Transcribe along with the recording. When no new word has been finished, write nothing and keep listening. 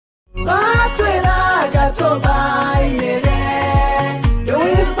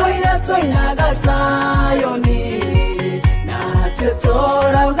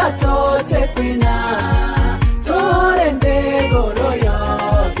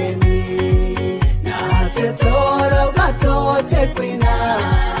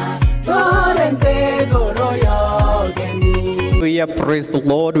Hallelujah, praise the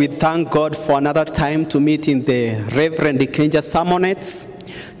Lord. We thank God for another time to meet in the Rev Kinja sermonettes.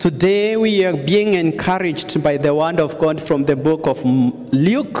 Today we are being encouraged by the word of God from the book of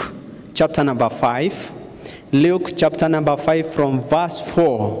Luke, chapter number 5. Luke, chapter number 5 from verse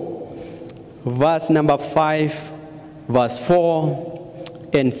 4. Verse number 5, verse 4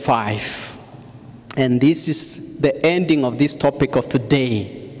 and 5. And this is the ending of this topic of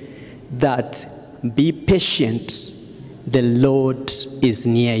today, that be patient, the Lord is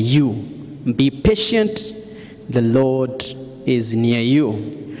near you. Be patient, the Lord is near you.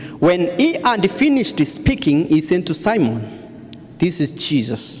 When he had finished speaking, he said to Simon, this is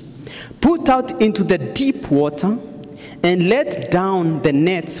Jesus, put out into the deep water and let down the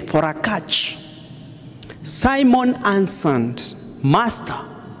nets for a catch. Simon answered, Master,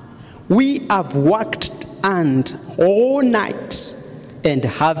 we have worked and all night and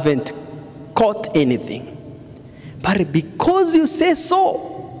haven't caught anything. But because you say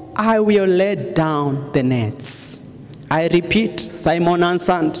so, I will let down the nets. I repeat, Simon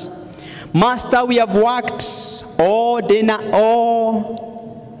answered, Master, we have worked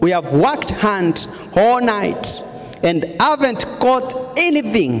we have worked hard all night and haven't caught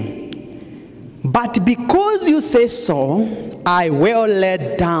anything. But because you say so, I will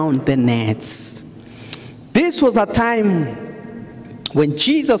let down the nets. This was a time when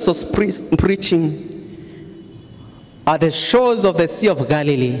Jesus was preaching at the shores of the Sea of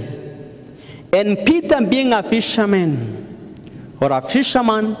Galilee. And Peter, being a fisherman, or a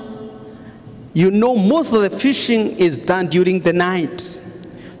fisherman, you know most of the fishing is done during the night.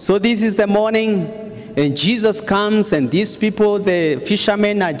 So this is the morning, and Jesus comes, and these people, the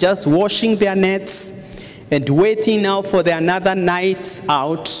fishermen, are just washing their nets and waiting now for another night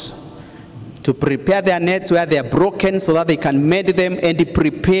out to prepare their nets where they are broken so that they can mend them and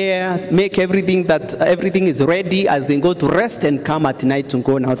make everything is ready as they go to rest and come at night to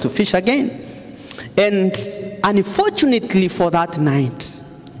go now to fish again. And unfortunately for that night,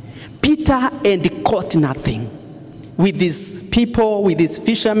 Peter had caught nothing. With his people, with his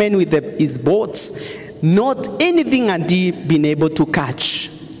fishermen, with his boats, not anything had he been able to catch.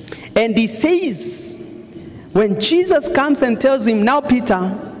 And he says, when Jesus comes and tells him, now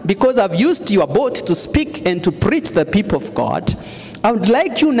Peter, because I've used your boat to speak and to preach the people of God, I would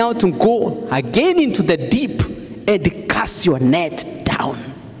like you now to go again into the deep and cast your net down.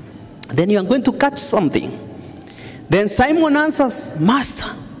 Then you are going to catch something. Then Simon answers,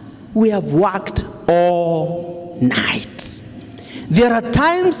 Master, we have worked all night. There are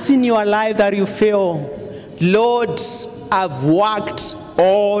times in your life that you feel, Lord, I've worked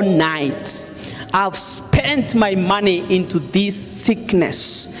all night. I've spent my money into this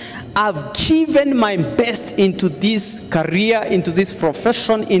sickness. I've given my best into this career, into this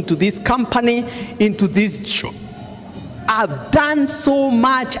profession, into this company, into this job. I've done so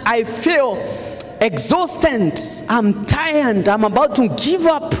much. I feel exhausted. I'm tired. I'm about to give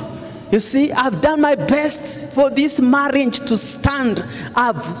up. You see, I've done my best for this marriage to stand.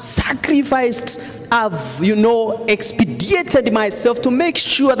 I've sacrificed. I've, expedited myself to make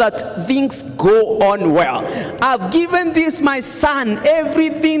sure that things go on well. I've given this, my son,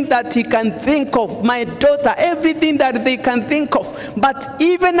 everything that he can think of, my daughter, everything that they can think of. But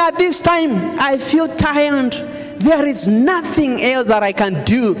even at this time, I feel tired. There is nothing else that I can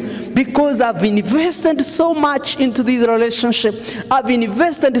do because I've invested so much into this relationship. I've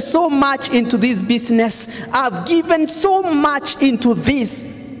invested so much into this business. I've given so much into this.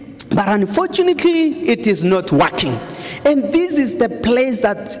 But unfortunately, it is not working. And this is the place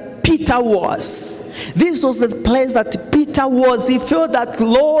that Peter was. This was the place that Peter was. He felt that,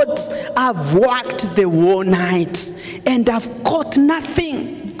 Lord, I've worked the whole night and I've caught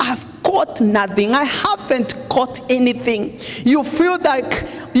nothing. I've caught nothing. I haven't caught anything. You feel like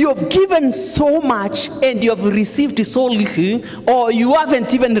you have given so much and you have received so little, or you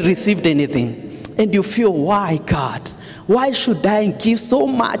haven't even received anything. And you feel, why, God? Why should I give so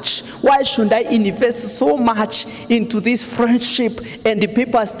much? Why should I invest so much into this friendship? And the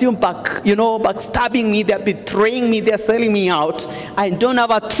people are still backstabbing me. They're betraying me. They're selling me out. I don't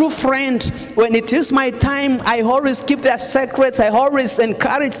have a true friend. When it is my time, I always keep their secrets. I always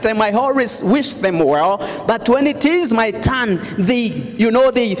encourage them. I always wish them well. But when it is my turn, they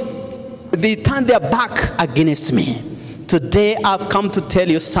turn their back against me. Today, I've come to tell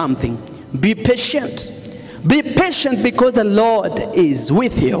you something. Be patient. Be patient because the Lord is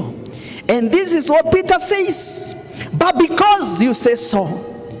with you. And this is what Peter says. But because you say so.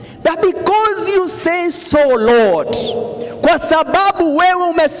 But because you say so, Lord. Kwa sababu wewe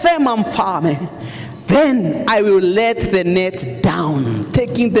umesema, mfalme. then I will let the net down,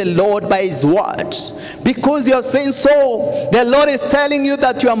 taking the Lord by his words. Because you are saying so, the Lord is telling you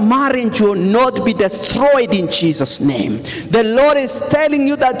that your marriage will not be destroyed in Jesus' name. The Lord is telling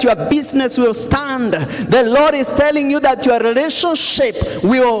you that your business will stand. The Lord is telling you that your relationship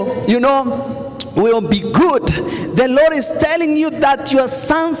will, will be good. The Lord is telling you that your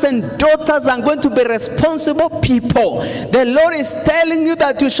sons and daughters are going to be responsible people. The Lord is telling you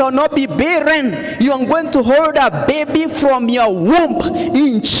that you shall not be barren. You are going to hold a baby from your womb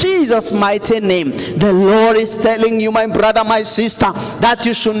in Jesus' mighty name. The Lord is telling you, my brother, my sister, that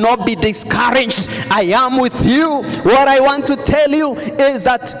you should not be discouraged. I am with you. What I want to tell you is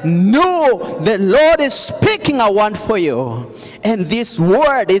that no, the Lord is speaking a word for you, and this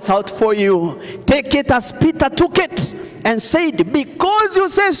word is out for you. Take it as Peter took it and said, because you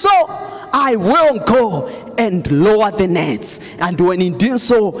say so, I will go and lower the nets. And when he did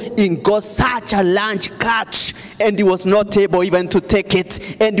so, he got such a large catch, and he was not able even to take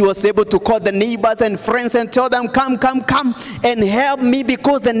it. And he was able to call the neighbors and friends and tell them, come and help me,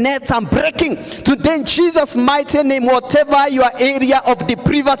 because the nets are breaking. Today in Jesus' mighty name, whatever your area of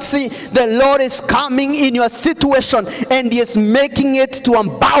depravity, the Lord is coming in your situation, and he is making it to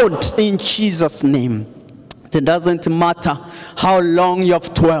unbound in Jesus' name. It doesn't matter how long you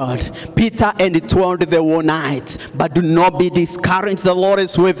have toiled. Peter and toiled the whole night. But do not be discouraged. The Lord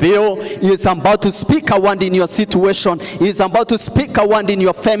is with you. He is about to speak a word in your situation. He is about to speak a word in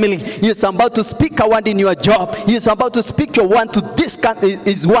your family. He is about to speak a word in your job. He is about to speak your word to this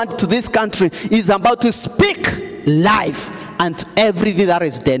country. He is about to speak life and everything that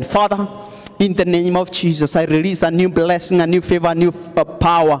is dead. Father, in the name of Jesus, I release a new blessing, a new favor, a new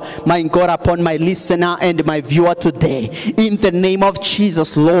power, my God, upon my listener and my viewer today. In the name of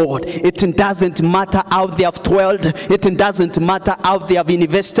Jesus, Lord, it doesn't matter how they have toiled. It doesn't matter how they have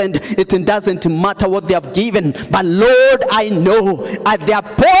invested. It doesn't matter what they have given. But Lord, I know at their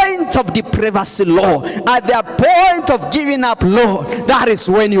point of depravity, Lord, at their point of giving up, Lord, that is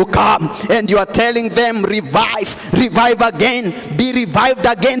when you come and you are telling them, revive again, be revived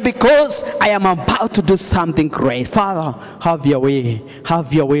again, because I am about to do something great. Father, have your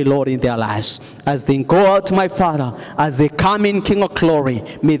way, Lord, in their lives. As they go out, my Father, as they come in, King of Glory,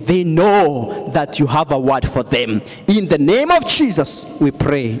 may they know that you have a word for them. In the name of Jesus, we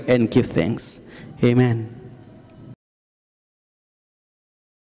pray and give thanks. Amen.